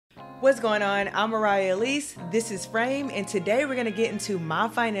What's going on? I'm Mariah Elise, this is Frame, and today we're going to get into my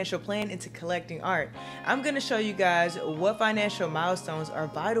financial plan into collecting art. I'm going to show you guys what financial milestones are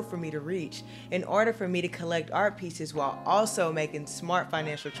vital for me to reach in order for me to collect art pieces while also making smart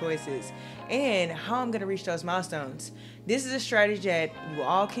financial choices, and how I'm going to reach those milestones. This is a strategy that you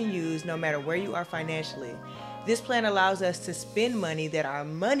all can use no matter where you are financially. This plan allows us to spend money that our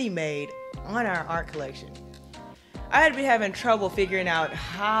money made on our art collection. I had been having trouble figuring out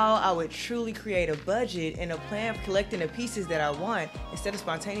how I would truly create a budget and a plan for collecting the pieces that I want instead of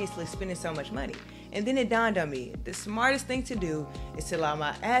spontaneously spending so much money. And then it dawned on me, the smartest thing to do is to allow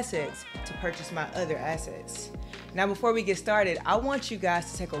my assets to purchase my other assets. Now before we get started, I want you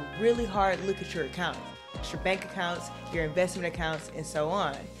guys to take a really hard look at your accounts, your bank accounts, your investment accounts, and so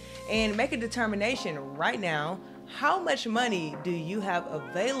on, and make a determination right now, how much money do you have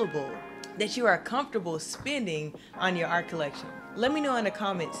available that you are comfortable spending on your art collection? Let me know in the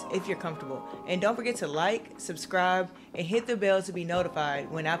comments if you're comfortable, and don't forget to like, subscribe, and hit the bell to be notified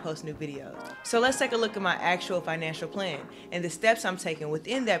when I post new videos. So let's take a look at my actual financial plan and the steps I'm taking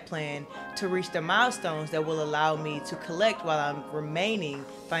within that plan to reach the milestones that will allow me to collect while I'm remaining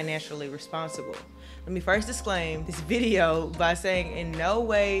financially responsible. Let me first disclaim this video by saying in no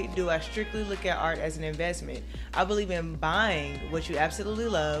way do I strictly look at art as an investment. I believe in buying what you absolutely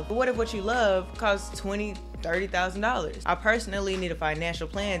love, but what if what you love costs $20,000, $30,000? I personally need a financial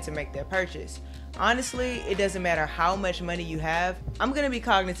plan to make that purchase. Honestly, it doesn't matter how much money you have, I'm gonna be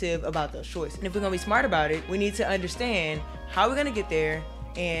cognitive about those choices. And if we're gonna be smart about it, we need to understand how we're gonna get there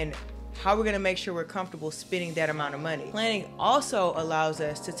and how we're going to make sure we're comfortable spending that amount of money. Planning also allows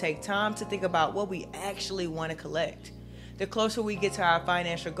us to take time to think about what we actually want to collect. The closer we get to our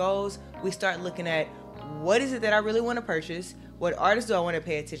financial goals, we start looking at what is it that I really want to purchase, what artists do I want to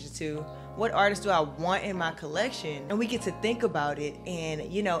pay attention to, what artists do I want in my collection, and we get to think about it and,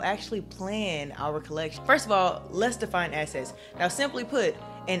 actually plan our collection. First of all, let's define assets. Now, simply put,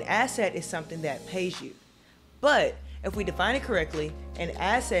 an asset is something that pays you. But if we define it correctly, an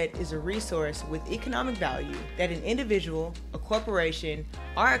asset is a resource with economic value that an individual, a corporation,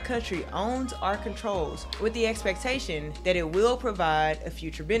 or a country owns or controls with the expectation that it will provide a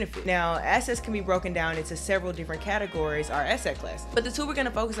future benefit. Now, assets can be broken down into several different categories or asset classes, but the two we're going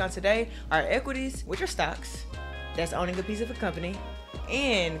to focus on today are equities, which are stocks, that's owning a piece of a company,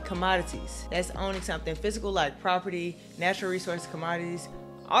 and commodities, that's owning something physical like property, natural resources, commodities,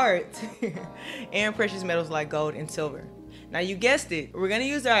 art, and precious metals like gold and silver. Now you guessed it, we're going to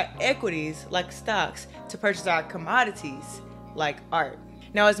use our equities like stocks to purchase our commodities like art.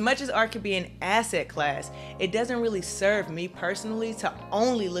 Now, as much as art can be an asset class, it doesn't really serve me personally to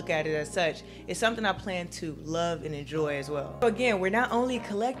only look at it as such. It's something I plan to love and enjoy as well. So again, we're not only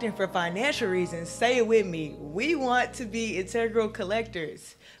collecting for financial reasons, say it with me, we want to be integral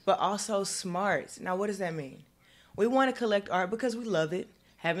collectors, but also smart. Now what does that mean? We want to collect art because we love it,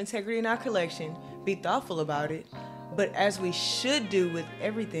 have integrity in our collection, be thoughtful about it, but as we should do with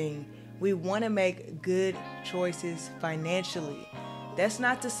everything, we want to make good choices financially. That's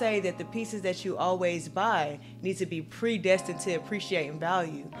not to say that the pieces that you always buy need to be predestined to appreciate in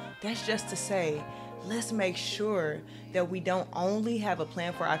value. That's just to say, let's make sure that we don't only have a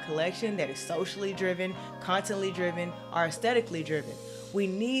plan for our collection that is socially driven, contently driven, or aesthetically driven. We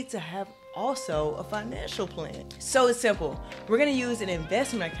need to have also a financial plan. So it's simple. We're going to use an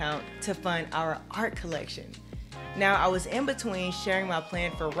investment account to fund our art collection. Now, I was in between sharing my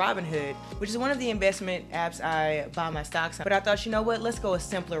plan for Robinhood, which is one of the investment apps I buy my stocks on, but I thought, you know what, let's go a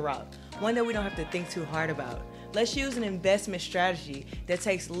simpler route, one that we don't have to think too hard about. Let's use an investment strategy that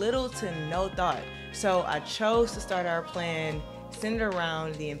takes little to no thought. So I chose to start our plan centered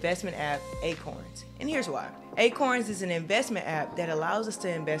around the investment app Acorns, and here's why. Acorns is an investment app that allows us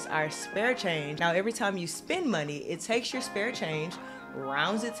to invest our spare change. Now, every time you spend money, it takes your spare change,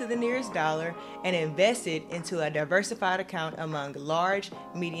 rounds it to the nearest dollar, and invests it into a diversified account among large,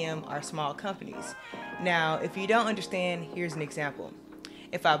 medium, or small companies. Now, if you don't understand, here's an example.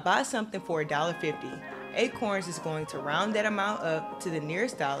 If I buy something for $1.50, Acorns is going to round that amount up to the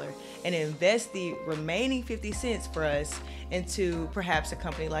nearest dollar and invest the remaining 50 cents for us into perhaps a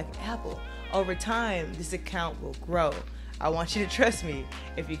company like Apple. Over time, this account will grow. I want you to trust me.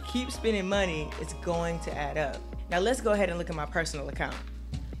 If you keep spending money, it's going to add up. Now let's go ahead and look at my personal account.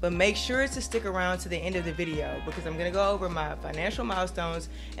 But make sure to stick around to the end of the video because I'm going to go over my financial milestones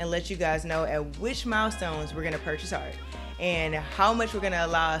and let you guys know at which milestones we're going to purchase art and how much we're going to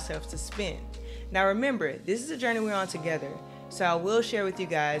allow ourselves to spend. Now remember, this is a journey we're on together, so I will share with you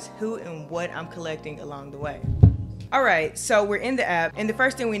guys who and what I'm collecting along the way. Alright, so we're in the app, and the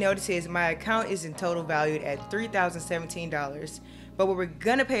first thing we notice is my account is in total valued at $3,017, But what we're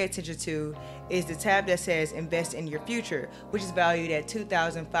gonna pay attention to is the tab that says invest in your future, which is valued at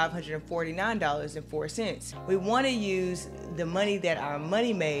 $2,549.04. We wanna use the money that our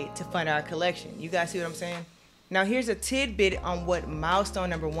money made to fund our collection. You guys see what I'm saying? Now here's a tidbit on what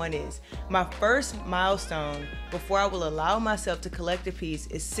milestone number 1 is. My first milestone before I will allow myself to collect a piece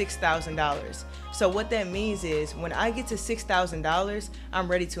is $6,000. So what that means is when I get to $6,000, I'm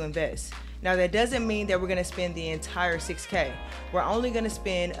ready to invest. Now that doesn't mean that we're gonna spend the entire 6K. We're only gonna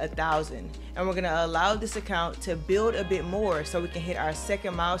spend $1,000, and we're gonna allow this account to build a bit more so we can hit our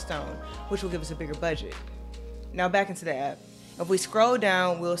second milestone, which will give us a bigger budget. Now back into the app. If we scroll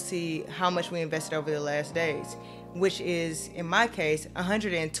down, we'll see how much we invested over the last days, which is, in my case,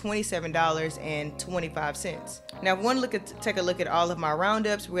 $127.25. Now, if we want to take a look at all of my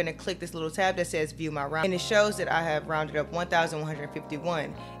roundups, we're going to click this little tab that says View My Round, and it shows that I have rounded up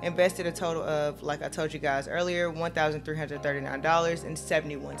 1,151, invested a total of, like I told you guys earlier,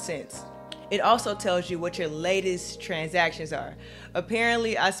 $1,339.71. It also tells you what your latest transactions are.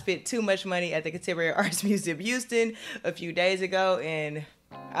 Apparently, I spent too much money at the Contemporary Arts Museum Houston a few days ago, and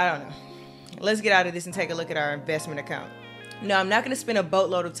I don't know. Let's get out of this and take a look at our investment account. Now, I'm not going to spend a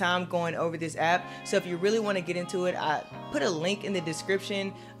boatload of time going over this app, so if you really want to get into it, I put a link in the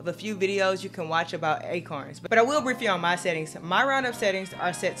description of a few videos you can watch about acorns. But I will brief you on my settings. My roundup settings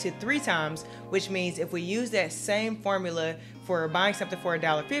are set to 3 times, which means if we use that same formula for buying something for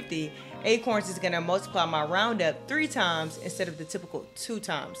 $1.50, acorns is going to multiply my roundup 3 times instead of the typical 2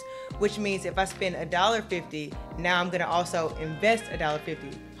 times, which means if I spend $1.50, now I'm going to also invest $1.50.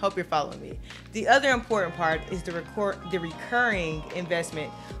 Hope you're following me. The other important part is the recurring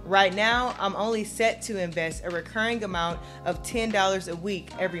investment. Right now, I'm only set to invest a recurring amount of $10 a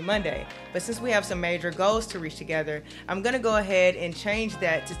week every Monday. But since we have some major goals to reach together, I'm gonna go ahead and change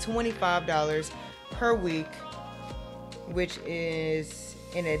that to $25 per week, which is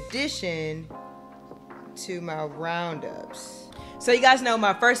in addition to my roundups. So you guys know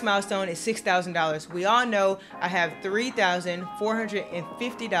my first milestone is $6,000. We all know I have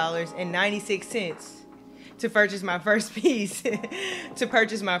 $3,450.96 to purchase my first piece.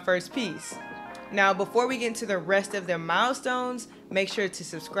 Now, before we get into the rest of the milestones, make sure to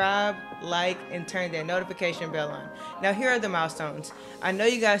subscribe, like, and turn that notification bell on. Now, here are the milestones. I know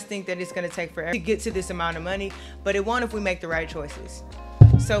you guys think that it's going to take forever to get to this amount of money, but it won't if we make the right choices.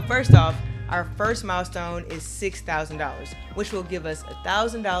 So first off, our first milestone is $6,000, which will give us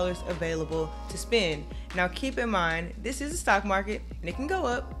 $1,000 available to spend. Now keep in mind, this is a stock market, and it can go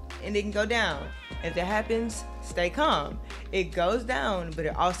up and it can go down. If that happens, stay calm. It goes down, but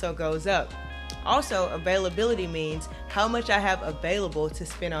it also goes up. Also, availability means how much I have available to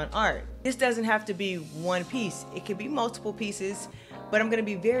spend on art. This doesn't have to be one piece. It could be multiple pieces, but I'm gonna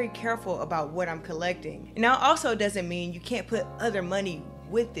be very careful about what I'm collecting. Now, also doesn't mean you can't put other money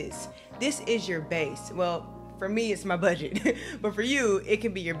with this. This is your base. Well, for me, it's my budget, but for you, it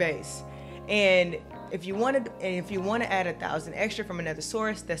can be your base. And if you want to add 1,000 extra from another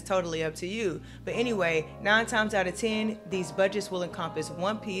source, that's totally up to you. But anyway, 9 times out of 10, these budgets will encompass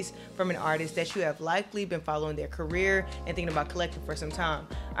one piece from an artist that you have likely been following their career and thinking about collecting for some time.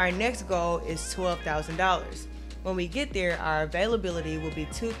 Our next goal is $12,000. When we get there, our availability will be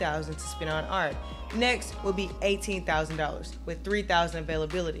 $2,000 to spend on art. Next will be $18,000 with $3,000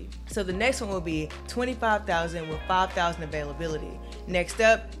 availability. So the next one will be $25,000 with $5,000 availability. Next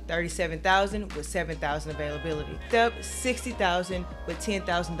up, $37,000 with $7,000 availability. Next up, $60,000 with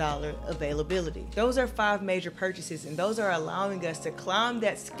 $10,000 availability. Those are 5 major purchases, and those are allowing us to climb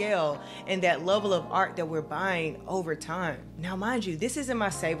that scale and that level of art that we're buying over time. Now, mind you, this isn't my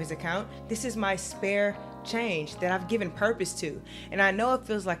savings account. This is my spare change that I've given purpose to. And I know it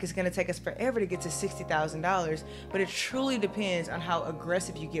feels like it's going to take us forever to get to $60,000, but it truly depends on how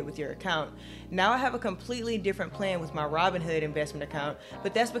aggressive you get with your account. Now I have a completely different plan with my Robinhood investment account,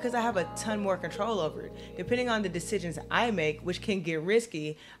 but that's because I have a ton more control over it. Depending on the decisions I make, which can get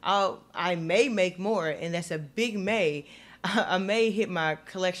risky, I may make more, and that's a big may. I may hit my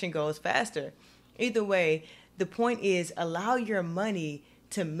collection goals faster. Either way, the point is allow your money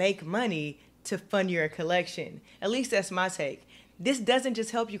to make money to fund your collection. At least that's my take. This doesn't just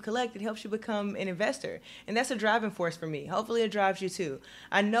help you collect, it helps you become an investor. And that's a driving force for me. Hopefully it drives you too.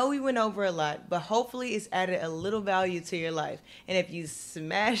 I know we went over a lot, but hopefully it's added a little value to your life. And if you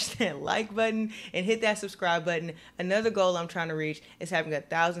smash that like button and hit that subscribe button, another goal I'm trying to reach is having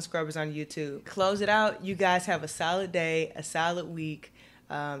 1,000 scrubbers on YouTube. Close it out. You guys have a solid day, a solid week,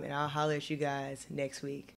 and I'll holler at you guys next week.